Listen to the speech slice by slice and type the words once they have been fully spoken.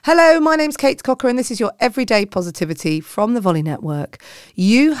Hello, my name's Kate Cocker and this is your Everyday Positivity from the Volley Network.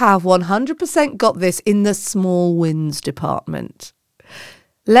 You have 100% got this in the small wins department.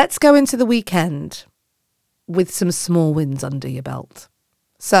 Let's go into the weekend with some small wins under your belt.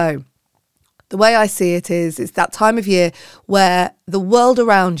 So, the way I see it is, it's that time of year where the world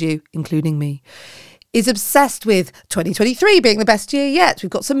around you, including me, is obsessed with 2023 being the best year yet. We've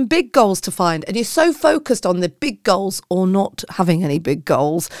got some big goals to find, and you're so focused on the big goals or not having any big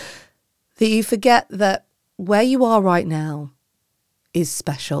goals that you forget that where you are right now is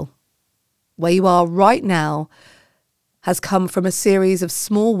special. Where you are right now has come from a series of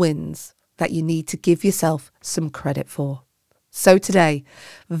small wins that you need to give yourself some credit for. So today,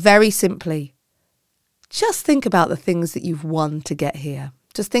 very simply, just think about the things that you've won to get here.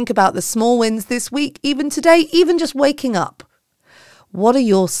 Just think about the small wins this week, even today, even just waking up. What are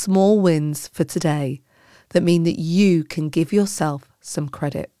your small wins for today that mean that you can give yourself some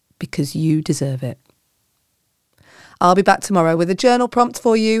credit because you deserve it? I'll be back tomorrow with a journal prompt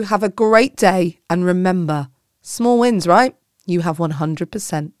for you. Have a great day. And remember, small wins, right? You have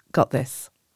 100% got this.